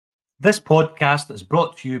This podcast is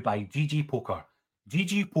brought to you by GG Poker.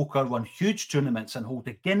 GG Poker won huge tournaments and hold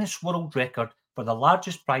the Guinness World Record for the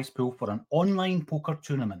largest prize pool for an online poker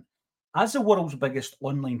tournament. As the world's biggest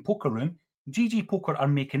online poker room, GG Poker are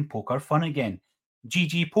making poker fun again.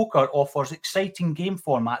 GG Poker offers exciting game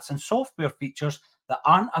formats and software features that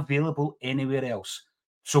aren't available anywhere else.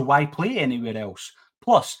 So why play anywhere else?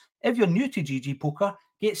 Plus, if you're new to GG Poker,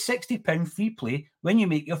 get £60 free play when you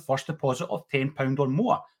make your first deposit of £10 or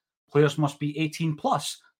more. Players must be 18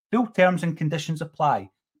 plus. Full terms and conditions apply.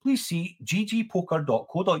 Please see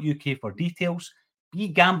ggpoker.co.uk for details.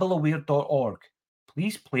 BeGambleAware.org.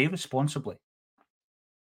 Please play responsibly.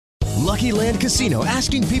 Lucky Land Casino,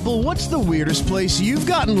 asking people, what's the weirdest place you've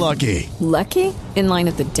gotten lucky? Lucky? In line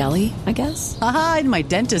at the deli, I guess? Aha, in my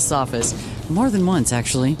dentist's office. More than once,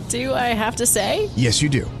 actually. Do I have to say? Yes, you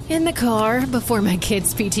do. In the car before my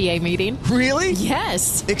kids' PTA meeting. Really?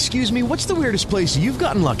 Yes. Excuse me, what's the weirdest place you've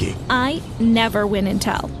gotten lucky? I never win and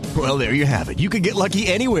tell. Well, there you have it. You can get lucky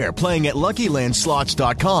anywhere, playing at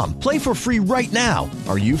LuckyLandSlots.com. Play for free right now.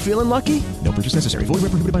 Are you feeling lucky? No purchase necessary. Void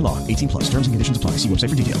where prohibited by law. 18 plus. Terms and conditions apply. See website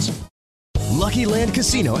for details. Lucky Land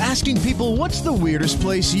Casino, asking people, what's the weirdest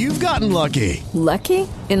place you've gotten lucky? Lucky?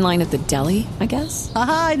 In line at the deli, I guess?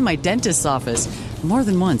 Aha, in my dentist's office. More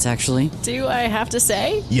than once, actually. Do I have to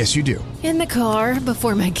say? Yes, you do. In the car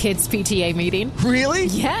before my kids' PTA meeting. Really?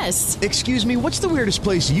 Yes. Excuse me, what's the weirdest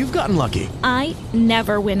place you've gotten lucky? I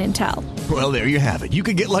never win and tell. Well, there you have it. You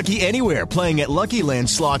can get lucky anywhere, playing at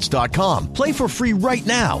LuckyLandSlots.com. Play for free right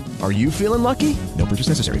now. Are you feeling lucky? No purchase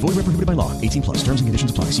necessary. Void where prohibited by law. 18 plus. Terms and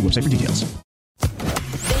conditions apply. See website for details.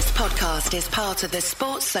 This podcast is part of the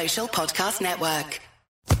Sports Social Podcast Network.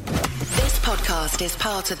 This podcast is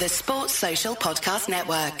part of the Sports Social Podcast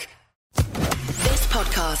Network. This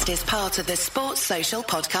podcast is part of the Sports Social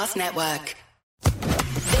Podcast Network.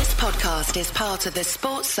 This podcast is part of the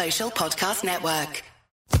Sports Social Podcast Network.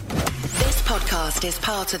 This podcast is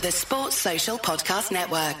part of the Sports Social Podcast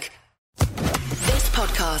Network. This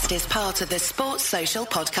podcast is part of the Sports Social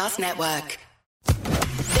Podcast Network.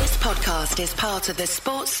 This podcast is part of the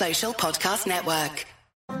Sports Social Podcast Network.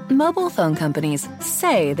 Mobile phone companies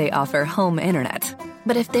say they offer home internet.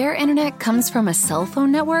 But if their internet comes from a cell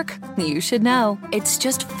phone network, you should know. It's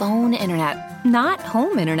just phone internet, not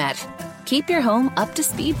home internet. Keep your home up to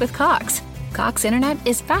speed with Cox. Cox internet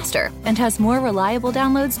is faster and has more reliable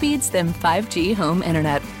download speeds than 5G home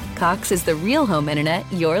internet. Cox is the real home internet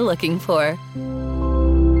you're looking for.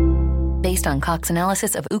 Based on Cox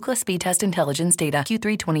analysis of Ookla speed test intelligence data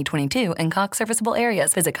Q3 2022 and Cox serviceable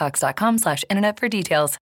areas, visit cox.com/internet for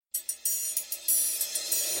details.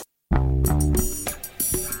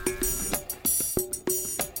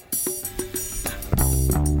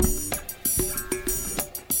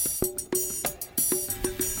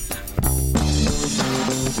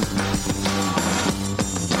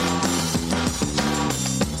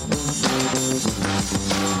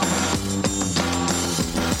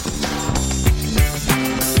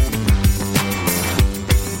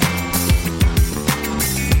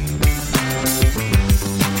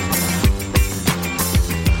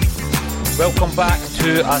 Welcome back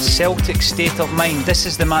to a Celtic State of Mind. This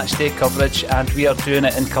is the Matchday coverage and we are doing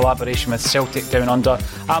it in collaboration with Celtic Down Under.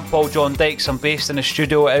 I'm Paul John Dykes. I'm based in a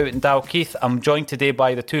studio out in Dalkeith. I'm joined today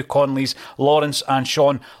by the two Conleys, Lawrence and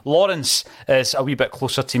Sean. Lawrence is a wee bit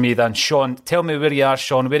closer to me than Sean. Tell me where you are,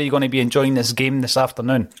 Sean. Where are you going to be enjoying this game this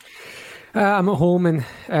afternoon? I'm at home in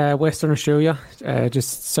Western Australia,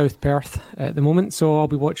 just South Perth at the moment, so I'll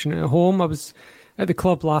be watching it at home. I was at the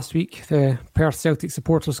club last week, the Perth Celtic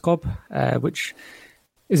Supporters Club, which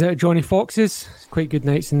is at Johnny Fox's. Quite good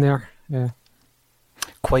nights in there.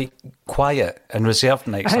 Quite quiet and reserved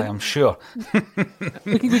nights, I am sure.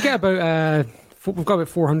 we get about we've got about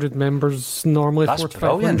 400 members normally, 400 to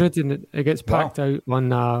 500, and it gets packed out on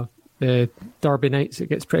the derby nights. It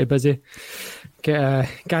gets pretty busy. Get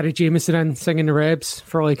Gary Jamieson in singing the Rebs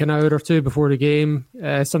for like an hour or two before the game.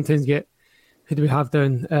 Sometimes get, who do we have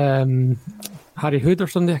down? Harry Hood or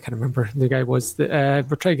something. I can't remember who the guy was. We're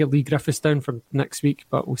trying to get Lee Griffiths down for next week,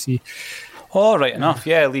 but we'll see. Oh, right enough.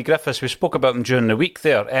 Yeah, Lee Griffiths. We spoke about him during the week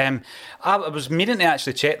there. I was meaning to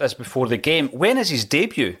actually check this before the game. When is his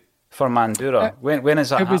debut for Mandura? When is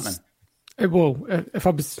that happening?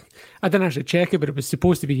 I didn't actually check it, but it was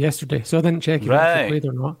supposed to be yesterday, so I didn't check if he played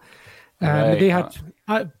or not. They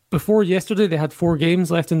had before yesterday. They had 4 games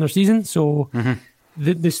left in their season, so. Mm-hmm.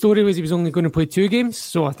 The story was he was only going to play 2 games,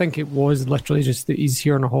 so I think it was literally just that he's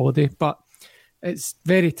here on a holiday. But it's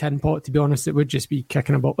very tin pot, to be honest. It would just be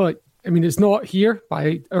kicking about. Like, I mean, it's not here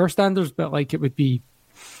by our standards, but like it would be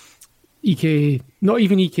EK, not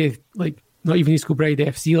even East Kilbride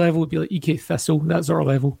FC level. It would be like EK Thistle, that sort of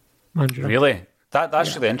level. manager. Really?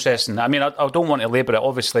 That's really interesting. I mean, I don't want to labour it.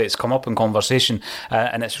 Obviously, it's come up in conversation,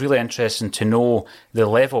 and it's really interesting to know the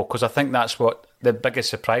level, because I think that's what the biggest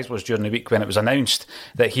surprise was during the week when it was announced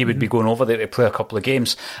that he would be going over there to play a couple of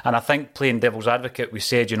games. And I think, playing devil's advocate, we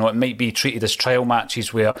said, it might be treated as trial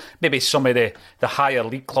matches where maybe some of the higher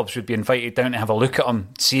league clubs would be invited down to have a look at him,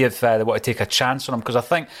 see if they want to take a chance on him. Because I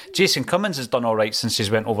think Jason Cummins has done all right since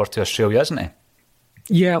he's went over to Australia, hasn't he?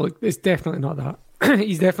 Yeah, look, it's definitely not that.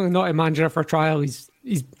 He's definitely not a manager for a trial. He's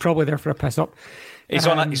probably there for a piss up. He's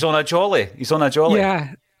on a jolly. He's on a jolly.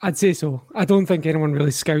 Yeah, I'd say so. I don't think anyone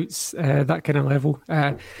really scouts that kind of level.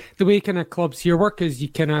 The way kind of clubs here work is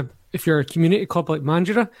if you're a community club like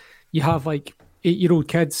Mandurah, you have like 8-year-old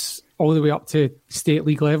kids all the way up to state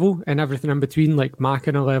league level, and everything in between, like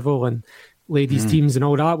Mackinac level and ladies teams and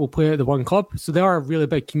all that, will play at the one club. So they are a really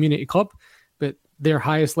big community club, but their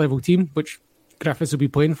highest level team, which Griffiths will be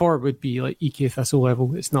playing for, would be like EK Thistle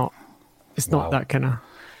level. It's not that kind of...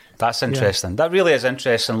 That's interesting. Yeah. That really is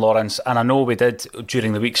interesting, Lawrence. And I know we did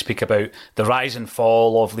during the week speak about the rise and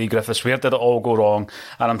fall of Leigh Griffiths. Where did it all go wrong?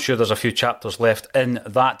 And I'm sure there's a few chapters left in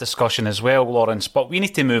that discussion as well, Lawrence. But we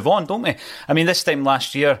need to move on, don't we? I mean, this time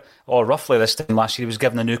last year, or roughly this time last year, he was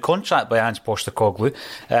given a new contract by Ange Postecoglou.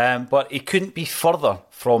 But he couldn't be further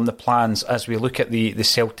from the plans as we look at the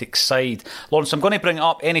Celtic side. Lawrence, I'm going to bring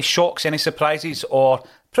up any shocks, any surprises, or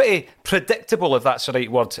pretty predictable, if that's the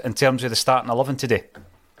right word, in terms of the starting 11 today.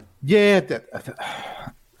 Yeah,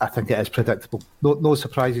 I think it is predictable. No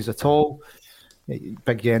surprises at all.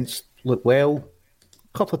 Big Jens looked well.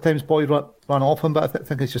 A couple of times Boyd ran off him, but I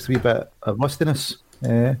think it's just a wee bit of rustiness.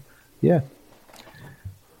 Yeah.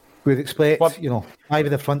 We'd expect, 5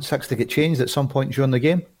 of the front 6 to get changed at some point during the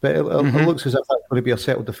game, but it looks as if that's going to be a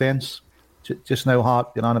settled defence. Just now,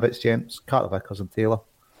 Hart, Juranovic, Jens, Carter Vickers and Taylor,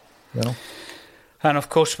 And of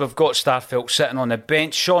course, we've got Starfelt sitting on the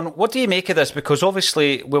bench. Sean, what do you make of this? Because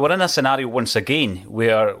obviously, we were in a scenario once again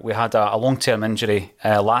where we had a long-term injury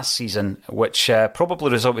last season, which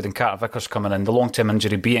probably resulted in Carter Vickers coming in. The long-term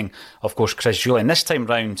injury being, of course, Chris Julian. This time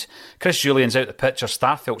round, Chris Julian's out the picture.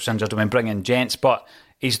 Starfelt's injured and we bring in Gents, but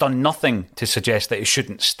he's done nothing to suggest that he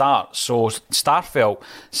shouldn't start. So Starfelt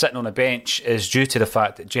sitting on the bench is due to the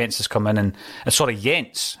fact that Jens has come in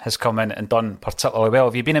Jens has come in and done particularly well.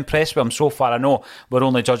 Have you been impressed with him so far? I know we're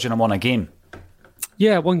only judging him on a game.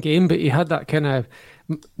 Yeah, one game, but he had that kind of,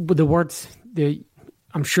 the words,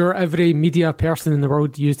 I'm sure every media person in the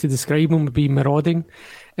world used to describe him would be marauding.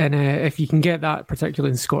 And if you can get that,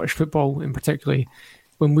 particularly in Scottish football, and particularly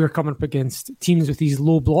when we're coming up against teams with these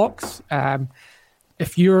low blocks,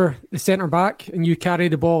 if you're the centre-back and you carry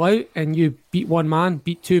the ball out and you beat one man,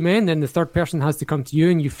 beat 2 men, then the third person has to come to you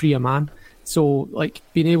and you free a man. So,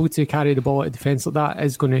 being able to carry the ball out of defence like that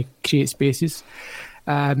is going to create spaces.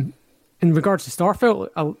 In regards to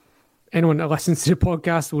Starfelt, anyone that listens to the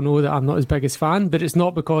podcast will know that I'm not his biggest fan, but it's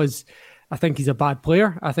not because I think he's a bad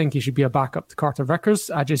player. I think he should be a backup to Carter Vickers.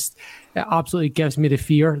 It absolutely gives me the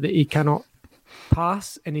fear that he cannot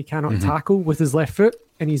pass and he cannot tackle with his left foot,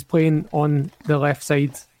 and he's playing on the left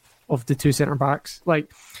side of the 2 centre-backs.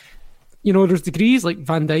 There's degrees, like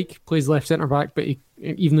Van Dijk plays left centre-back, but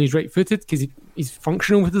even though he's right-footed, because he's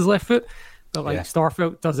functional with his left foot. But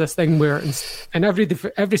Starfelt does this thing where, and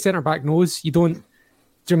every centre-back knows you don't,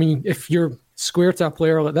 if you're square to a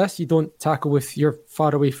player like this, you don't tackle with your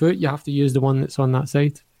far-away foot, you have to use the one that's on that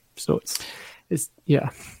side. So it's yeah.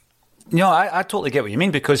 No, I totally get what you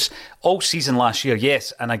mean, because all season last year,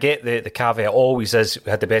 yes, and I get the caveat always is we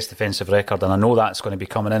had the best defensive record, and I know that's going to be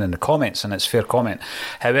coming in the comments, and it's fair comment.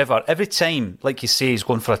 However, every time, like you say, he's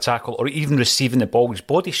going for a tackle or even receiving the ball, his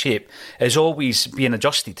body shape is always being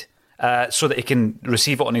adjusted. So that he can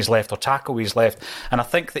receive it on his left or tackle with his left. And I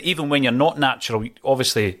think that even when you're not natural,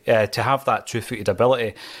 obviously to have that 2-footed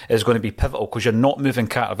ability is going to be pivotal, because you're not moving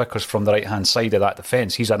Carter Vickers from the right-hand side of that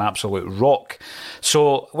defence. He's an absolute rock.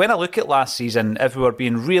 So when I look at last season, if we were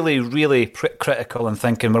being really, really critical and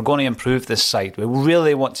thinking we're going to improve this side, we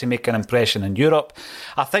really want to make an impression in Europe,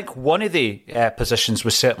 I think one of the positions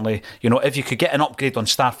was certainly, if you could get an upgrade on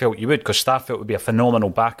Starfelt, you would, because Starfelt would be a phenomenal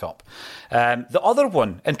backup. The other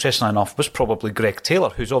one, interestingly enough, was probably Greg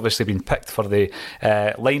Taylor, who's obviously been picked for the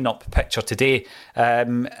line-up picture today.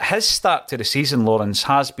 His start to the season, Lawrence,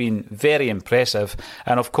 has been very impressive,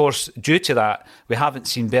 and of course, due to that, we haven't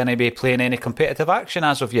seen Bernabe playing any competitive action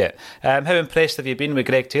as of yet. How impressed have you been with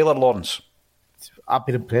Greg Taylor, Lawrence? I've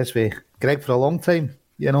been impressed with Greg for a long time,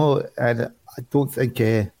 and I don't think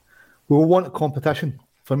we will want competition.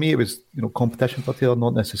 For me, it was competition for Taylor,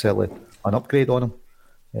 not necessarily an upgrade on him.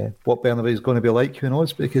 What Bernabe is going to be like, who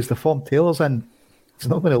knows? Because the form Taylor's in, he's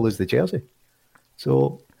not going to lose the jersey.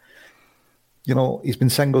 So he's been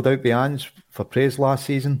singled out by Ange for praise last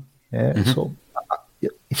season. So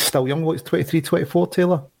he's still young. What's 23, 24,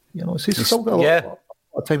 Taylor? So he's still got a lot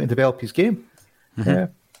of time to develop his game.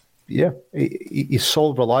 He's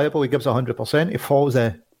solid, reliable. He gives 100%. He follows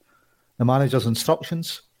the manager's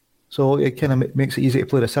instructions, so it kind of makes it easy to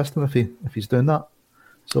play the system if he's doing that.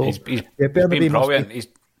 So he's been brilliant.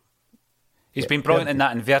 He's been brilliant in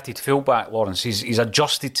that inverted fullback, Lawrence. He's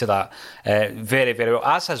adjusted to that very, very well,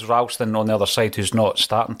 as has Ralston on the other side, who's not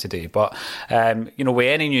starting today. But, with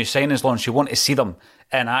any new signings, Lawrence, you want to see them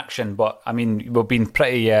in action. But, I mean, we've been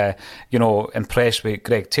pretty, impressed with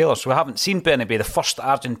Greg Taylor. So we haven't seen Bernabe, the first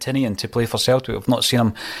Argentinian to play for Celtic. We've not seen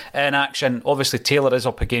him in action. Obviously, Taylor is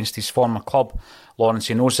up against his former club, Lawrence.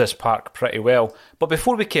 He knows this park pretty well. But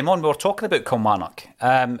before we came on, we were talking about Kilmarnock.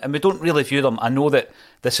 And we don't really view them. I know that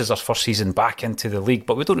this is our first season back into the league,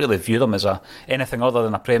 but we don't really view them as anything other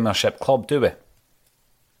than a Premiership club, do we?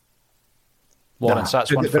 Lawrence,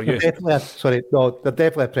 that's one for you. They're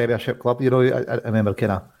definitely a Premiership club. I remember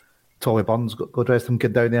kind of Tommy Burns, God rest him,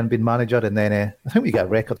 get down there and been manager, and then I think we got a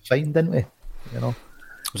record fine, didn't we? Was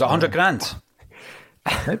it 100 grand?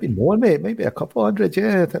 Maybe more, mate. Maybe a couple hundred.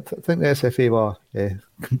 Yeah, I think the SFA were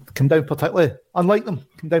come down particularly, unlike them,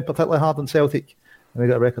 come down particularly hard on Celtic. And we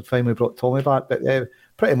got a record fine. We brought Tommy back, but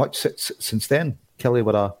pretty much since then, Killie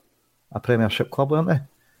were a Premiership club, weren't they?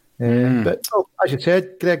 But as you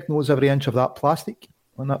said, Greg knows every inch of that plastic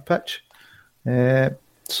on that pitch.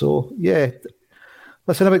 So yeah,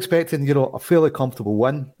 listen, I'm expecting a fairly comfortable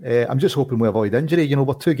win. I'm just hoping we avoid injury.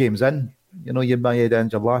 We're 2 games in. You might had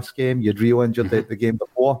injured last game. You'd Rio injured the game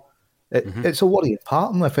before. It's a worrying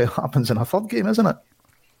pattern if it happens in a third game, isn't it?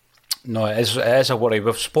 No, it is a worry.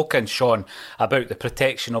 We've spoken, Sean, about the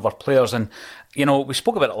protection of our players, and we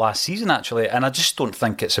spoke about it last season actually, and I just don't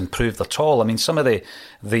think it's improved at all. I mean, some of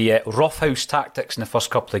the roughhouse tactics in the first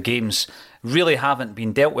couple of games really haven't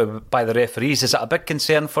been dealt with by the referees. Is it a big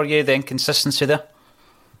concern for you, the inconsistency there?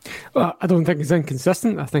 Well, I don't think it's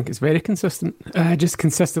inconsistent. I think it's very consistent. Just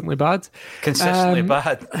consistently bad. Consistently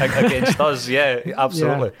bad against us, yeah,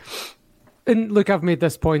 absolutely. Yeah. And look, I've made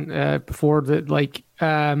this point before that,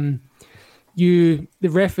 the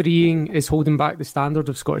refereeing is holding back the standard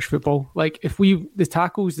of Scottish football. Like, the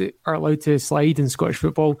tackles that are allowed to slide in Scottish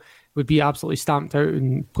football would be absolutely stamped out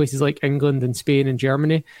in places like England and Spain and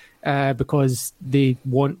Germany because they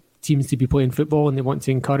want teams to be playing football and they want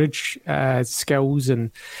to encourage skills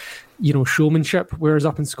and showmanship. Whereas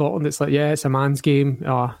up in Scotland, it's like, it's a man's game.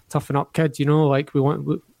 Toughen up, kid. We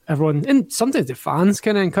want everyone, and sometimes the fans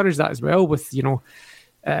kind of encourage that as well. With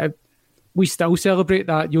we still celebrate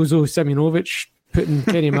that Jozo Simunovic putting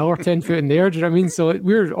Kenny Miller 10 foot in the air. Do you know what I mean? So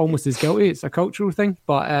we're almost as guilty. It's a cultural thing.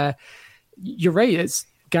 But you're right. It's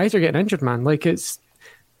guys are getting injured, man. Like it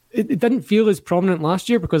didn't feel as prominent last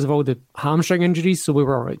year because of all the hamstring injuries. So we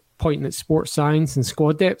were pointing at sports science and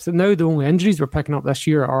squad depth. And now the only injuries we're picking up this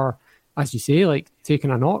year are, as you say,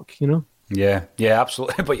 taking a knock, Yeah,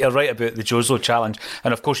 absolutely. But you're right about the Jozo challenge.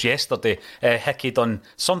 And of course, yesterday, Hickey done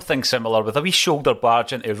something similar with a wee shoulder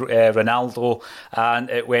barge into Ronaldo, and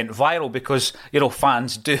it went viral because,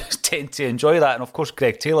 fans do tend to enjoy that. And of course,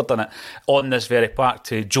 Greg Taylor done it on this very park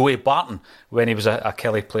to Joey Barton when he was a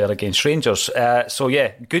Killie player against Rangers. So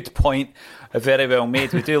yeah, good point. Very well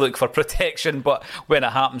made. We do look for protection, but when it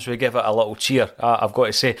happens, we give it a little cheer, I've got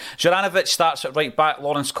to say. Juranovic starts at right back.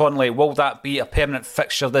 Lawrence Connolly, will that be a permanent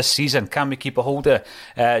fixture this season? Can we keep a hold of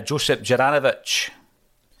Josip Juranovic?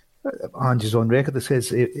 Ange's on record that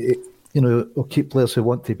says, we'll keep players who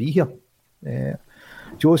want to be here.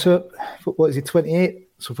 Josip, what is he, 28?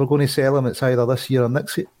 So if we're going to sell him, it's either this year or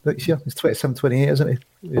next year. He's 27, 28, isn't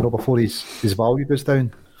he? Before his value goes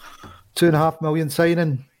down. 2.5 million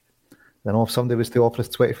signing. Then if somebody was to offer us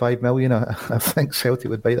 25 million, I think Celtic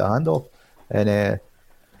would bite the hand off. And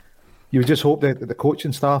you would just hope that the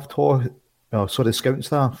coaching staff, the scouting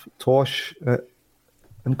staff, Tosh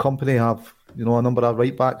and company have, a number of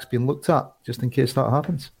right backs being looked at just in case that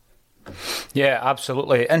happens. Yeah,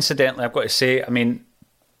 absolutely. Incidentally, I've got to say,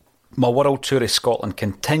 my world tour of Scotland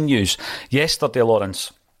continues. Yesterday,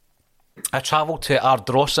 Lawrence, I travelled to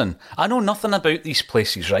Ardrossan. I know nothing about these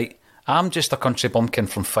places, right? I'm just a country bumpkin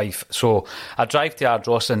from Fife, so I drive to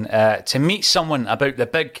Ardrossan to meet someone about the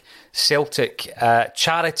big Celtic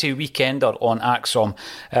charity weekender on Axom.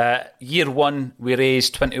 Year 1 we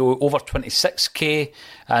raised over 26k,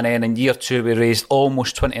 and then in year 2 we raised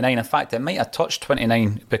almost 29. In fact, it might have touched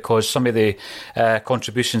 29 because some of the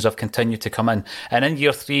contributions have continued to come in. And in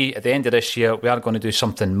year 3, at the end of this year, we are going to do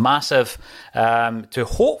something massive to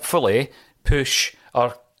hopefully push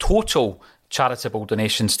our total charitable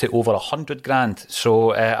donations to over 100 grand.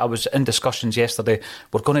 So I was in discussions yesterday.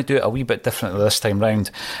 We're going to do it a wee bit differently this time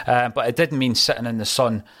round. But it didn't mean sitting in the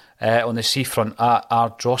sun on the seafront at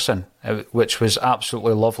Ardrossan, which was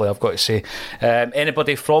absolutely lovely, I've got to say.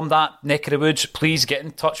 Anybody from that neck of the woods, please get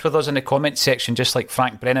in touch with us in the comments section, just like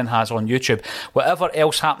Frank Brennan has on YouTube. Whatever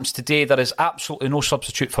else happens today, there is absolutely no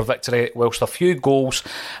substitute for victory. Whilst a few goals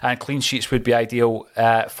and clean sheets would be ideal,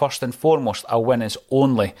 first and foremost, a win is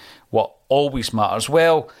only what always matters.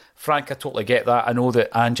 Well, Frank, I totally get that. I know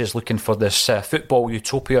that Ange is looking for this football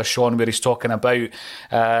utopia, Sean, where he's talking about,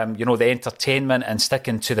 the entertainment and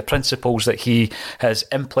sticking to the principles that he has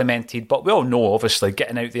implemented. But we all know, obviously,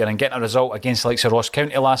 getting out there and getting a result against the likes of Ross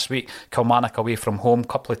County last week, Kilmarnock away from home,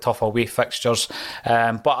 couple of tough away fixtures.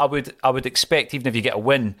 But I would expect, even if you get a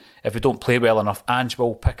win, if we don't play well enough, Ange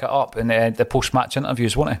will pick it up in the post-match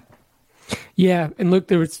interviews, won't he? Yeah, and look,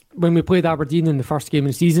 there was when we played Aberdeen in the first game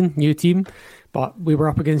of the season, new team, but we were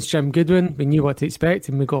up against Jim Goodwin. We knew what to expect,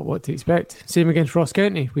 and we got what to expect. Same against Ross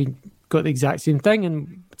County. We got the exact same thing,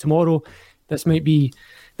 and tomorrow, this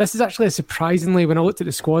is actually when I looked at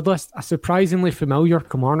the squad list, a surprisingly familiar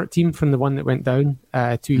Kilmarnock team from the one that went down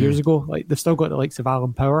 2 years ago. Like, they've still got the likes of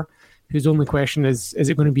Alan Power, whose only question is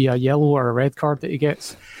it going to be a yellow or a red card that he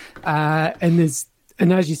gets? And as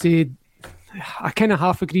you say, I kind of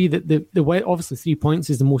half agree that the obviously 3 points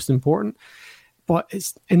is the most important, but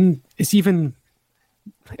it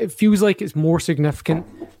feels like it's more significant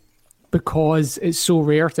because it's so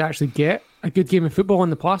rare to actually get a good game of football on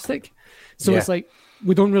the plastic. So It's like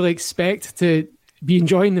we don't really expect to be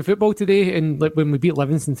enjoying the football today. And like when we beat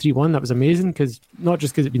Livingston 3-1, that was amazing, not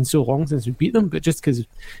just because it'd been so long since we beat them, but just because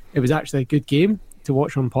it was actually a good game to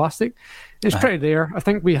watch on plastic. It's pretty rare. I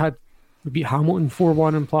think we beat Hamilton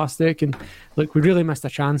 4-1 in plastic, and look, we really missed a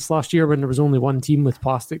chance last year when there was only one team with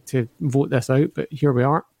plastic to vote this out, but here we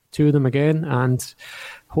are, two of them again, and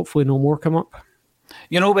hopefully no more come up.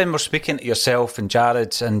 You know, when we're speaking to yourself and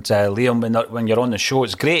Jared and Liam, when you're on the show,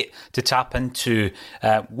 it's great to tap into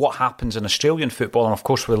what happens in Australian football, and of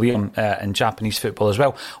course with Liam in Japanese football as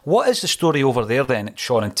well. What is the story over there then,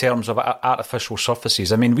 Sean, in terms of artificial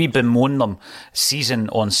surfaces? I mean, we bemoan them season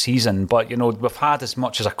on season, but you know, we've had as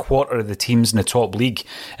much as a quarter of the teams in the top league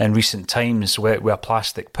in recent times with a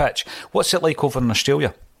plastic pitch. What's it like over in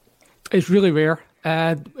Australia? It's really rare.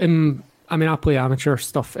 I play amateur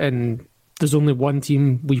stuff, and there's only one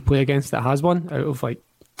team we play against that has one out of like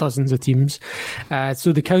dozens of teams.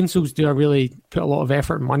 So the councils do really put a lot of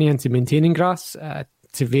effort and money into maintaining grass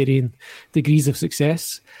to varying degrees of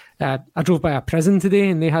success. I drove by a prison today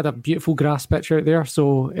and they had a beautiful grass pitch out there.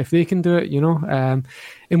 So if they can do it, and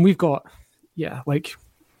we've got,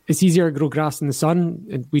 it's easier to grow grass in the sun,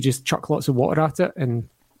 and we just chuck lots of water at it, and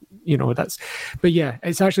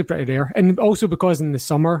it's actually pretty rare. And also because in the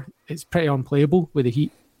summer it's pretty unplayable with the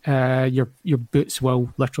heat. Your boots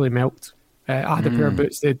will literally melt. I had a pair of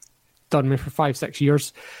boots they'd done me for 5-6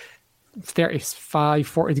 years, 35,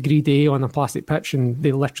 40 degree day on a plastic pitch, and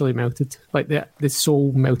they literally melted. Like the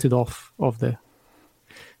sole melted off of the.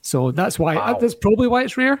 So that's why. Wow. That's probably why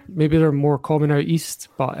it's rare. Maybe they're more common out east,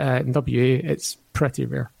 but in WA it's pretty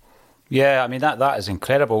rare. Yeah, I mean, that is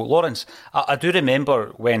incredible. Lawrence, I do remember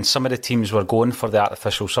when some of the teams were going for the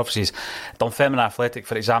artificial surfaces. Dunfermline Athletic,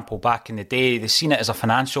 for example, back in the day, they seen it as a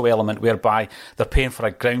financial element whereby they're paying for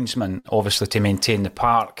a groundsman, obviously, to maintain the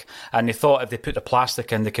park. And they thought if they put the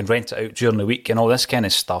plastic in, they can rent it out during the week and all this kind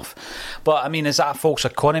of stuff. But, I mean, is that a false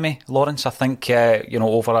economy, Lawrence? I think,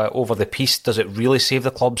 over the piece, does it really save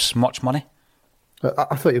the clubs much money?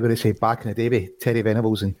 I thought you were going to say back in the day with Terry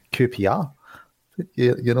Venables and QPR. But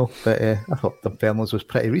I thought the Dunfermline was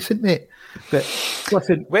pretty recent, mate. But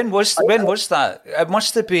listen, when was that? It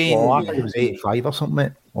must have been. I think it was 85 or something,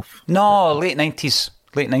 mate. No, late 90s.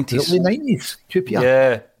 Late 90s. Late 90s. QPR.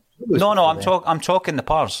 Yeah. No. I'm talking the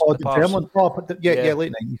Pars. Oh, Dunfermline.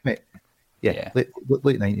 Late 90s, mate. Yeah.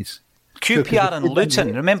 Late 90s. QPR and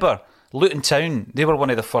Luton. Remember, Luton Town. They were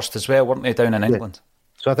one of the first as well, weren't they? Down in England.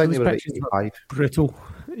 So I think they were 85. Brutal.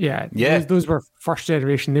 Yeah. Those were first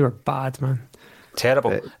generation. They were bad, man.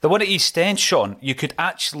 Terrible. The one at East End, Sean, you could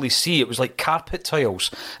actually see it was like carpet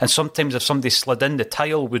tiles, and sometimes if somebody slid in, the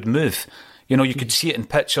tile would move. You could see it in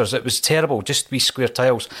pictures. It was terrible, just wee square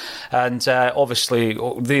tiles. And obviously,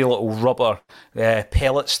 the little rubber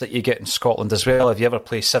pellets that you get in Scotland as well. If you ever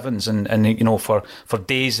play sevens and for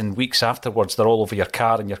days and weeks afterwards, they're all over your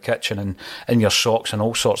car and your kitchen and in your socks and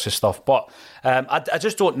all sorts of stuff. But I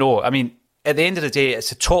just don't know. I mean, at the end of the day, it's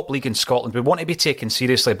the top league in Scotland. We want to be taken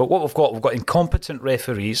seriously, but what we've got incompetent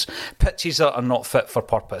referees, pitches that are not fit for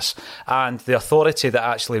purpose, and the authority that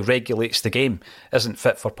actually regulates the game isn't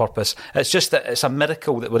fit for purpose. It's just that it's a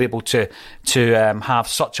miracle that we're able to have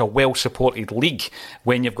such a well-supported league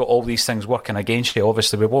when you've got all these things working against you.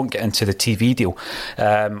 Obviously, we won't get into the TV deal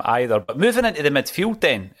either. But moving into the midfield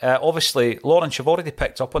then, obviously, Lawrence, you've already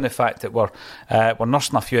picked up on the fact that we're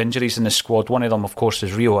nursing a few injuries in the squad. One of them, of course,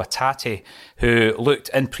 is Rio Hatate, who looked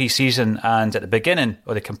in pre-season and at the beginning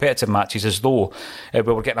of the competitive matches as though we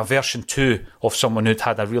were getting a version 2 of someone who'd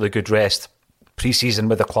had a really good rest pre-season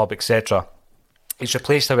with the club, etc. He's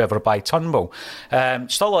replaced, however, by Turnbull.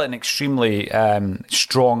 Still an extremely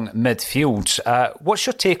strong midfield. What's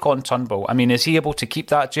your take on Turnbull? I mean, is he able to keep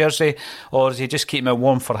that jersey, or is he just keeping it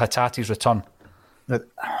warm for Hatate's return? I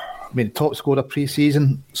mean, top scorer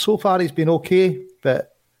pre-season. So far, he's been okay, but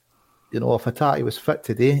you know, if Hatate was fit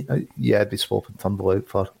today, I'd be swapping Turnbull out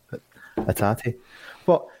for Hatate.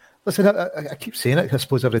 But listen, I keep saying it, I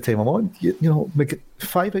suppose, every time I'm on. You know,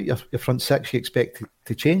 5 out your front 6 you expect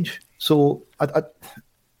to change. So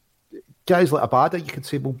guys like Abada, you could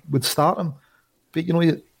say, would start him. But, you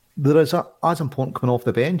know, there is as important coming off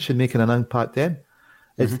the bench and making an impact then.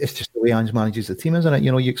 It's just the way Ange manages the team, isn't it?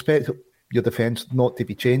 You know, you expect your defence not to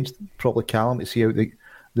be changed. Probably Callum to see out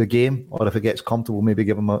the game, or if it gets comfortable, maybe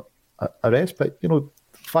give him a rest. But, you know,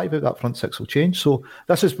 5 out that front 6 will change. So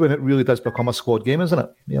this is when it really does become a squad game, isn't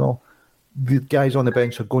it? You know, the guys on the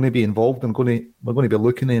bench are going to be involved, and we're going to be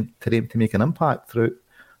looking to them to make an impact throughout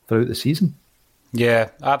the season. Yeah,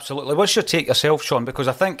 absolutely. What's your take yourself, Sean? Because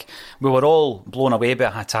I think we were all blown away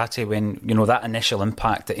by Hatate when, you know, that initial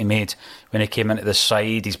impact that he made when he came into the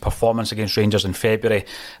side, his performance against Rangers in February.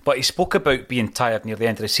 But he spoke about being tired near the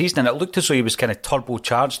end of the season, and it looked as though he was kind of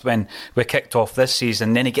turbocharged when we kicked off this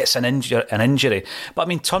season. Then he gets an injury. But I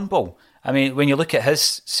mean, Turnbull, when you look at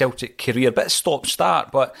his Celtic career, bit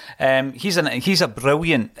stop-start, but he's a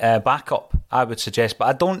brilliant backup, I would suggest.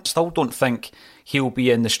 But I still don't think he'll be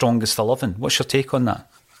in the strongest 11. What's your take on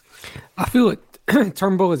that? I feel like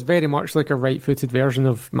Turnbull is very much like a right-footed version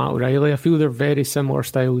of Matt O'Reilly. I feel they're very similar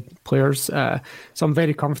styled players, so I'm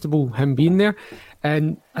very comfortable him being there.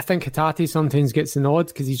 And I think Hatate sometimes gets the nod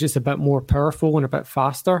because he's just a bit more powerful and a bit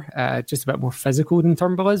faster, just a bit more physical than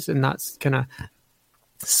Turnbull is, and that's kind of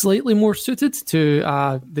slightly more suited to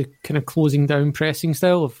the kind of closing down pressing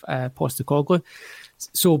style of Postecoglou.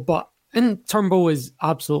 And Turnbull is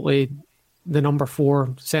absolutely the number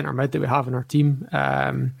 4 centre mid that we have in our team.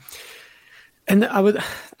 And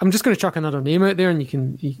I'm just going to chuck another name out there, and you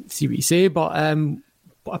can see what you say. But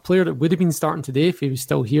a player that would have been starting today if he was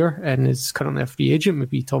still here and is currently a free agent would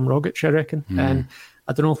be Tom Rogic, I reckon. And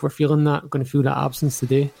I don't know if we're going to feel that absence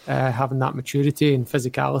today, having that maturity and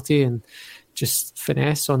physicality and just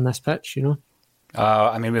finesse on this pitch, you know.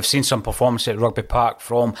 We've seen some performance at Rugby Park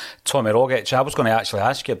from Tommy Rogic. I was going to actually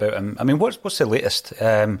ask you about him. I mean, what's the latest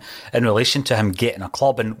in relation to him getting a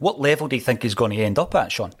club, and what level do you think he's going to end up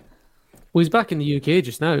at, Sean? Well, he's back in the UK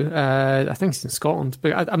just now. I think he's in Scotland,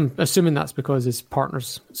 but I'm assuming that's because his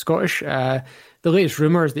partner's Scottish. The latest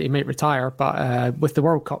rumour is that he might retire, but with the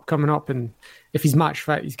World Cup coming up, and if he's match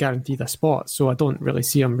fit, he's guaranteed a spot. So I don't really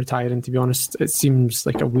see him retiring, to be honest. It seems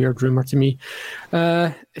like a weird rumour to me.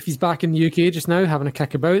 If he's back in the UK just now, having a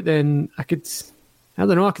kick about, then I could see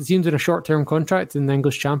him doing a short-term contract in the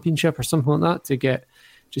English Championship or something like that to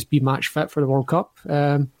just be match fit for the World Cup.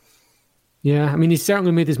 Yeah, I mean, he's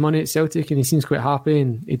certainly made his money at Celtic and he seems quite happy,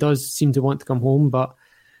 and he does seem to want to come home, but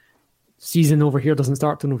season over here doesn't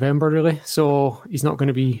start till November, really. So he's not going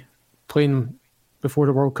to be playing before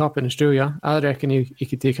the World Cup in Australia. I reckon he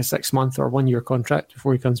could take a 6-month or 1-year contract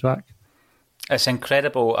before he comes back. It's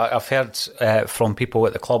incredible. I've heard from people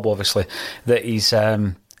at the club, obviously, that he's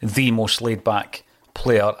the most laid-back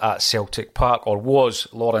player at Celtic Park, or was,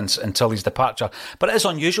 Lawrence, until his departure. But it is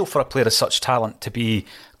unusual for a player of such talent to be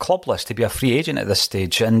clubless, to be a free agent at this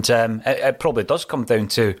stage. And it probably does come down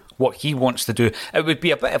to what he wants to do. It would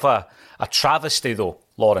be a bit of a travesty, though,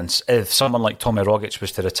 Lawrence, if someone like Tommy Rogic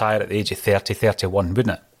was to retire at the age of 30, 31,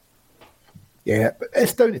 wouldn't it? Yeah, but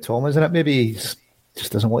it's down to Tom, isn't it? Maybe he just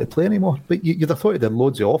doesn't want to play anymore. But you'd have thought he'd had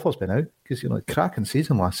loads of offers by now, because, you know, cracking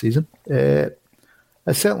season last season. It's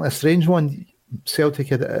certainly a strange one. Celtic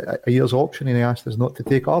had a year's option and he asked us not to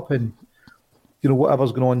take up, and, you know,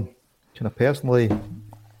 whatever's going on kind of personally,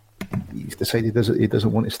 he's decided he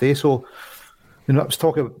doesn't want to stay. So, you know, I was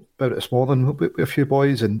talking about it this morning with a few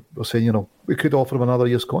boys, and we're saying, you know, we could offer him another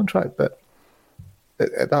year's contract, but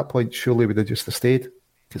at that point, surely we'd have just stayed,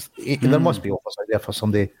 because there must be offers out there for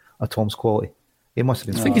somebody of Tom's quality. He must have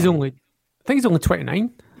been. I think he's only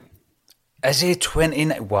 29. Is he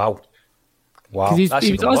 29? Wow. Wow, he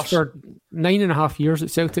was us for 9.5 years at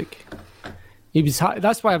Celtic.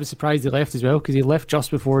 That's why I was surprised he left as well, because he left just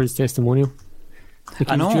before his testimonial. He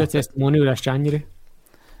was due a testimonial this January.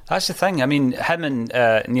 That's the thing. I mean, him and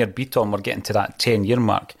Near Beaton were getting to that 10-year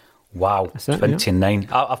mark. Wow, 29.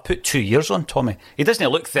 Yeah. I've put 2 years on Tommy. He doesn't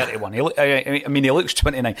look 31. He looks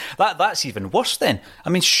 29. That's even worse then. I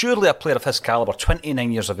mean, surely a player of his calibre,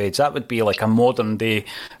 29 years of age, that would be like a modern day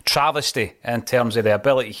travesty in terms of the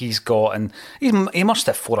ability he's got. And he must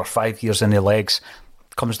have 4 or 5 years in the legs.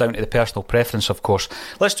 Comes down to the personal preference, of course.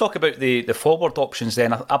 Let's talk about the forward options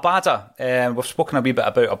then. Abada, we've spoken a wee bit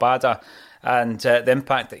about Abada and the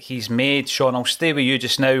impact that he's made. Sean, I'll stay with you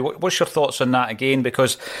just now. What's your thoughts on that again?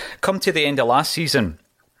 Because come to the end of last season,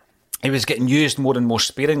 he was getting used more and more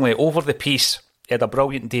sparingly over the piece. He had a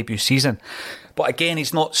brilliant debut season. But again,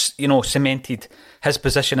 he's not, cemented his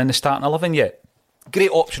position in the starting 11 yet.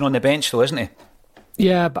 Great option on the bench though, isn't he?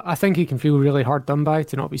 Yeah, but I think he can feel really hard done by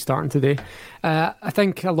to not be starting today. I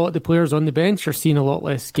think a lot of the players on the bench are seeing a lot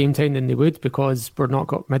less game time than they would because we're not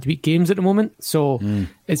got midweek games at the moment. So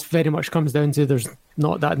it's very much comes down to there's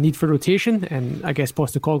not that need for rotation. And I guess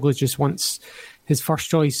Postecoglou just wants his first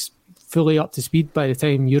choice fully up to speed by the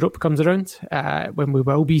time Europe comes around, when we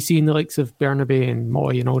will be seeing the likes of Bernabe and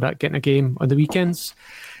Moy and all that getting a game on the weekends.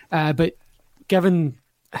 But given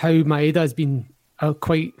how Maeda has been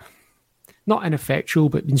quite... not ineffectual,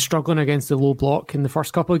 but been struggling against the low block in the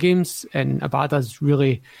first couple of games, and Abada's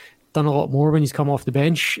really done a lot more when he's come off the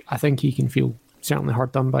bench. I think he can feel certainly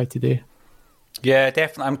hard done by today. Yeah,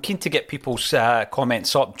 definitely. I'm keen to get people's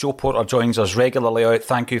comments up. Joe Porter joins us regularly out.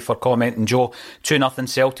 Thank you for commenting, Joe. 2-0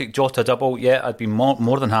 Celtic, Jota double. Yeah, I'd be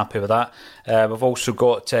more than happy with that. We've also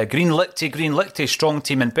got Green Lichty, strong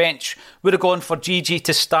team and bench. Would have gone for GG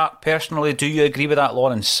to start personally. Do you agree with that,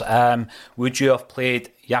 Lawrence? Would you have played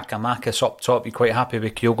Giakoumakis up top? You quite happy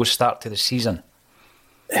with Kyogo's start to the season?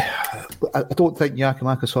 I don't think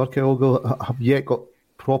Giakoumakis or Kyogo have yet got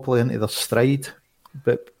properly into their stride,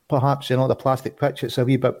 but perhaps, the plastic pitch, it's a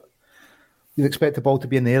wee bit... You'd expect the ball to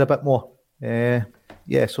be in the air a bit more. Could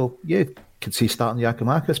see starting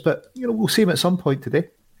Giakoumakis, but, we'll see him at some point today.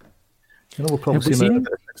 We'll probably see him at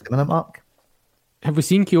the 60-minute mark. Have we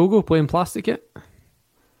seen Kyogo playing plastic yet?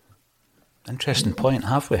 Interesting point,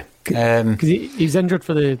 have we? Because he's injured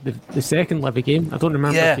for the second Levy game. I don't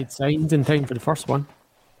remember if he'd signed in time for the first one.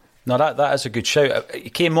 No, that is a good shout. He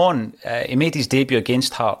came on, he made his debut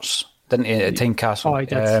against Hearts, didn't he, at Tynecastle? Oh, he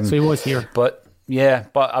did. So he was here. But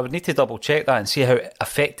I would need to double check that and see how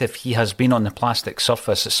effective he has been on the plastic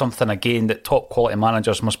surface. It's something, again, that top quality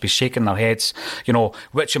managers must be shaking their heads.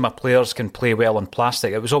 Which of my players can play well on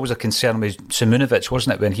plastic? It was always a concern with Simunovic,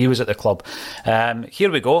 wasn't it, when he was at the club?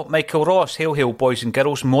 Here we go. Michael Ross, hail boys and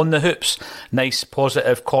girls, moan the hoops. Nice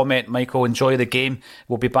positive comment, Michael. Enjoy the game.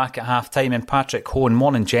 We'll be back at half time. And Patrick Hohen,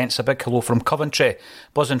 morning gents, a big hello from Coventry.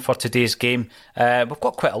 Buzzing for today's game. We've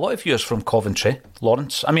got quite a lot of viewers from Coventry,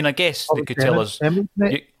 Lawrence. I mean, I guess they could tell us. What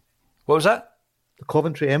was that? The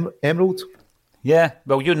Coventry Emerald. Yeah,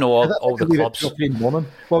 well, all the clubs. Well,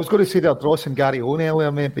 I was going to say they're Dross and Gary Owen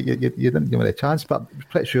earlier, mate, but you didn't give me a chance. But I'm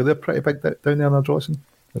pretty sure they're pretty big down there in Dross.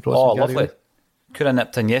 Oh, lovely. Could have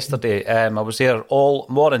nipped in yesterday. I was there all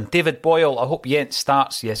morning. David Boyle, I hope Yent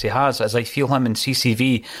starts. Yes, he has, as I feel him in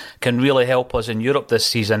CCV can really help us in Europe this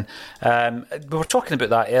season. We were talking about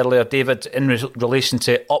that earlier, David, in relation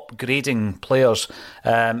to upgrading players.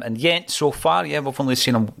 And Yent, so far, we've only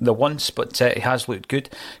seen him the once, but he has looked good.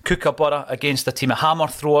 Kookaburra against a team of hammer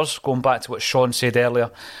throwers, going back to what Sean said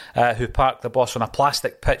earlier, who parked the bus on a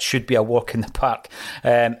plastic pitch should be a walk in the park.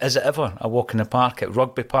 Is it ever a walk in the park at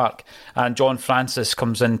Rugby Park? And John Francis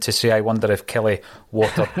comes in to say, I wonder if Kelly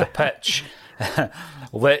watered the pitch.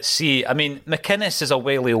 Let's see. I mean, McInnes is a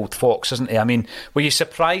wily old fox, isn't he? I mean, were you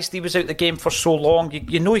surprised he was out the game for so long?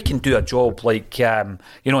 You know he can do a job like, in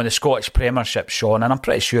the Scottish Premiership, Sean, and I'm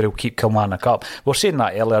pretty sure he'll keep Kilmarnock up. We were saying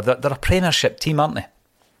that earlier. They're a Premiership team, aren't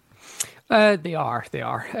they? They are.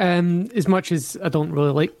 As much as I don't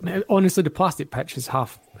really like... Honestly, the plastic pitch is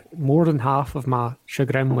more than half of my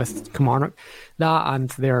chagrin with Kilmarnock. That and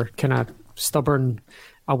their kind of stubborn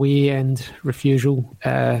away end refusal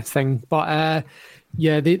thing. But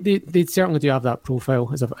they certainly do have that profile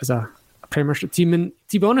as a Premiership team. And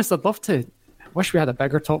to be honest, I'd love to... wish we had a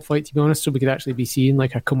bigger top flight, to be honest, so we could actually be seeing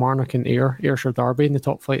like a Kilmarnock and Ayrshire derby in the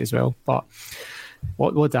top flight as well. But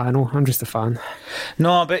what do I know? I'm just a fan.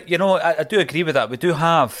 No, but I do agree with that. We do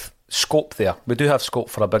have scope there. We do have scope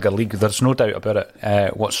for a bigger league. There's no doubt about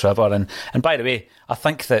it whatsoever. And by the way, I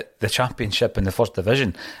think that the Championship and the First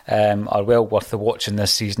Division are well worth the watching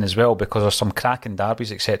this season as well, because there's some cracking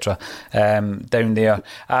derbies, etc. Down there.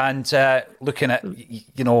 And looking at,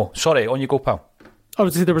 sorry, on you go, pal. I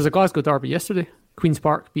would say there was a Glasgow derby yesterday. Queen's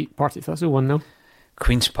Park beat Partick Thistle 1-0.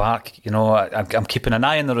 Queen's Park, I'm keeping an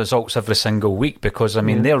eye on the results every single week, because,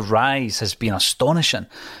 their rise has been astonishing.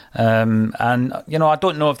 And, I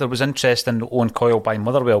don't know if there was interest in Owen Coyle by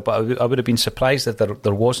Motherwell, but I would have been surprised if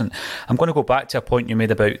there wasn't. I'm going to go back to a point you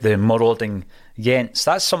made about the marauding Yents.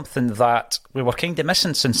 That's something that we were kind of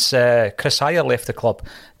missing since Chris Heyer left the club.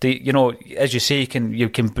 As you say, you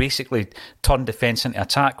can basically turn defence into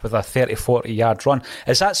attack with a 30-40 yard run.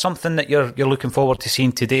 Is that something that you're looking forward to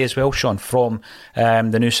seeing today as well, Sean, from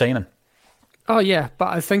the new signing? Oh yeah, but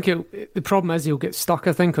I think the problem is he'll get stuck,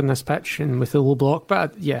 I think, on this pitch and with the low block.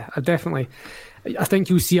 But I think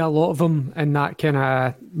you'll see a lot of him in that kind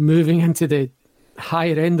of moving into the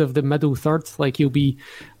higher end of the middle third. Like, he'll be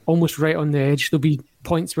almost right on the edge. There'll be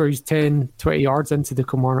points where he's 10, 20 yards into the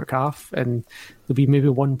Kilmarnock half, and there'll be maybe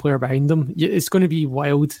one player behind him. It's going to be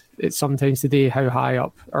wild sometimes today how high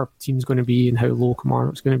up our team's going to be and how low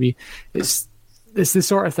Kilmarnock's going to be. It's the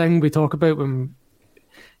sort of thing we talk about when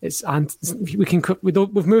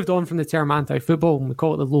we've moved on from the term anti-football and we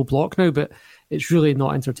call it the low block now, but it's really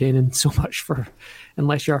not entertaining so much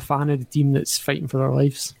unless you're a fan of the team that's fighting for their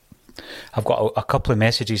lives. I've got a couple of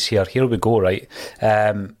messages here. Here we go, right?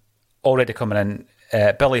 Already coming in.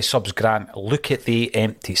 Billy Subs Grant, look at the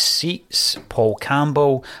empty seats. Paul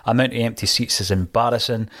Campbell, amount of empty seats is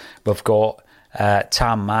embarrassing. We've got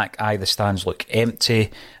Tam Mack, the stands look empty.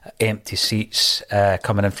 Empty seats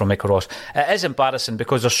coming in from Michael Ross. It is embarrassing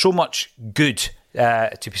because there's so much good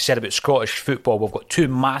to be said about Scottish football. We've got two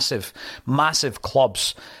massive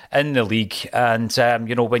clubs in the league, and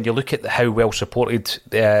when you look at how well supported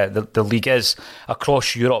the league is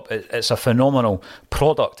across Europe, it's a phenomenal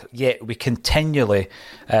product, yet we continually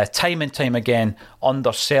time and time again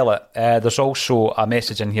undersell it. There's also a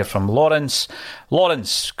message in here from Lawrence.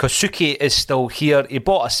 Kosuke is still here. He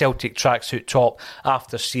bought a Celtic tracksuit top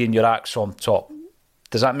after seeing your axe on top.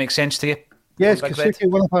 Does that make sense to you? Yes, Kosuke,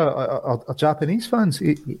 one of our Japanese fans,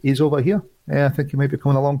 he's over here. I think he might be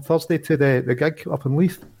coming along Thursday to the gig up in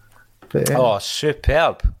Leith. But,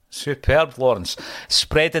 Superb, Lawrence.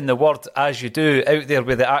 Spreading the word as you do out there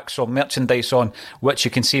with the Axel merchandise on, which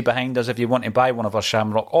you can see behind us if you want to buy one of our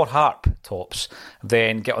Shamrock or Harp tops.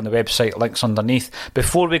 Then get on the website, links underneath.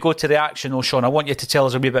 Before we go to the action, Sean, I want you to tell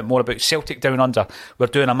us a wee bit more about Celtic Down Under. We're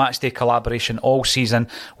doing a Matchday collaboration all season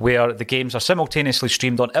where the games are simultaneously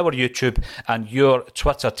streamed on our YouTube and your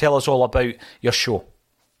Twitter. Tell us all about your show.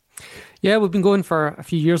 Yeah, we've been going for a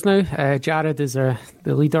few years now. Jared is the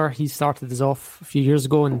leader. He started us off a few years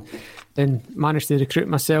ago and then managed to recruit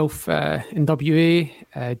myself in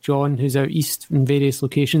WA, John, who's out east in various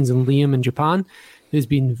locations, and Liam in Japan, who's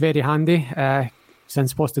been very handy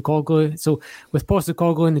since Postecoglou. So with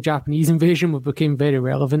Postecoglou and the Japanese invasion, we became very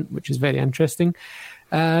relevant, which is very interesting.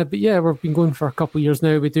 But yeah, we've been going for a couple of years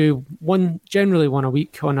now. We do generally one a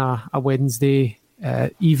week on a Wednesday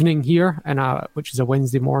evening here, which is a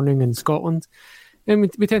Wednesday morning in Scotland, and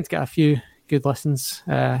we tend to get a few good listens.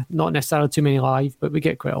 Not necessarily too many live, but we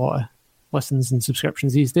get quite a lot of listens and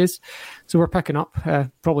subscriptions these days. So we're picking up.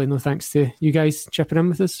 Probably no thanks to you guys chipping in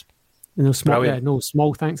with us. No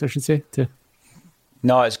small thanks, I should say.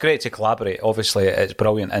 No, it's great to collaborate. Obviously, it's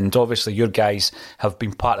brilliant. And obviously, your guys have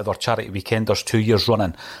been part of our charity weekenders 2 years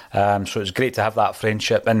running. So it's great to have that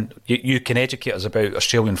friendship. And you can educate us about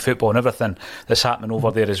Australian football and everything that's happening over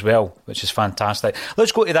there as well, which is fantastic.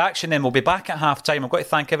 Let's go to the action then. We'll be back at half-time. I've got to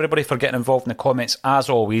thank everybody for getting involved in the comments, as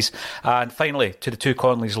always. And finally, to the two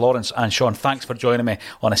Conleys, Lawrence and Sean, thanks for joining me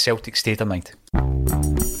on A Celtic State of Mind.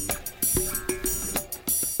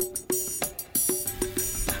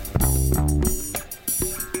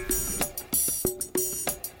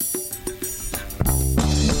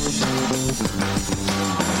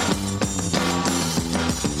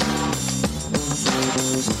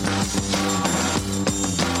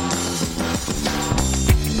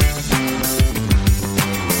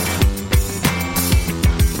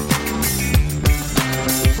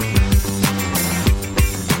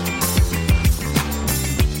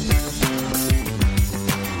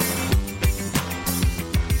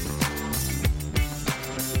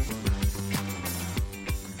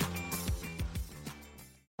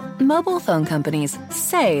 Mobile phone companies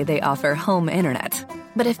say they offer home internet.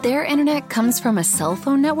 But if their internet comes from a cell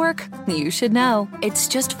phone network, you should know. It's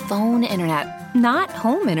just phone internet, not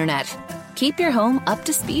home internet. Keep your home up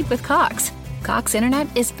to speed with Cox. Cox Internet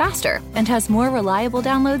is faster and has more reliable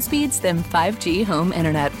download speeds than 5G home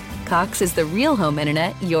internet. Cox is the real home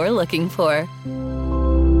internet you're looking for.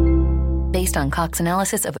 Based on Cox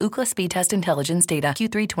analysis of Ookla speed test intelligence data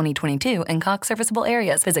Q3 2022 and Cox serviceable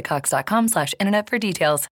areas, visit cox.com/internet for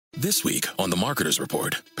details. This week on The Marketer's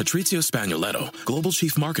Report, Patrizio Spagnoletto, Global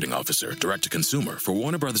Chief Marketing Officer, Direct-to-Consumer for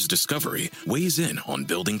Warner Brothers Discovery, weighs in on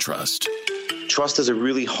building trust. Trust is a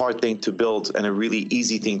really hard thing to build and a really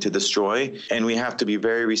easy thing to destroy, and we have to be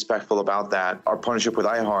very respectful about that. Our partnership with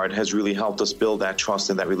iHeart has really helped us build that trust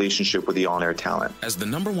and that relationship with the on-air talent. As the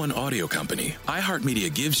 #1 audio company,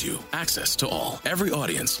 iHeartMedia gives you access to all. Every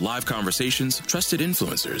audience, live conversations, trusted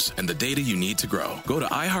influencers, and the data you need to grow. Go to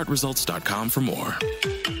iHeartResults.com for more.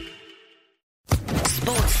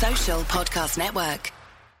 Sports Social Podcast Network.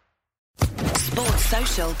 Sports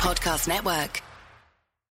Social Podcast Network.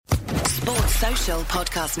 Sports Social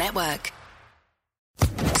Podcast Network.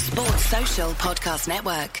 Sports Social Podcast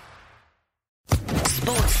Network.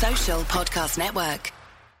 Sports Social Podcast Network.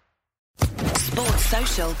 Sports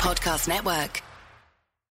Social Podcast Network.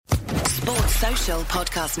 Sports Social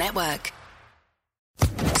Podcast Network.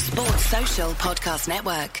 Sports Social Podcast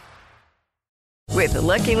Network. With the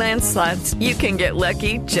Lucky Land Slots, you can get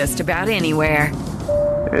lucky just about anywhere.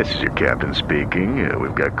 This is your captain speaking.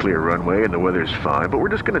 We've got clear runway and the weather's fine, but we're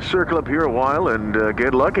just going to circle up here a while and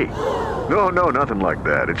get lucky. No, nothing like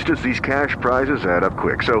that. It's just these cash prizes add up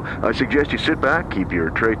quick. So I suggest you sit back, keep your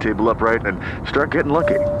tray table upright, and start getting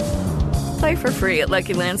lucky. Play for free at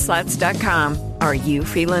LuckyLandSlots.com. Are you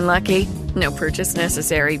feeling lucky? No purchase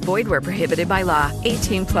necessary. Void where prohibited by law.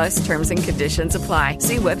 18+ terms and conditions apply.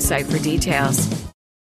 See website for details.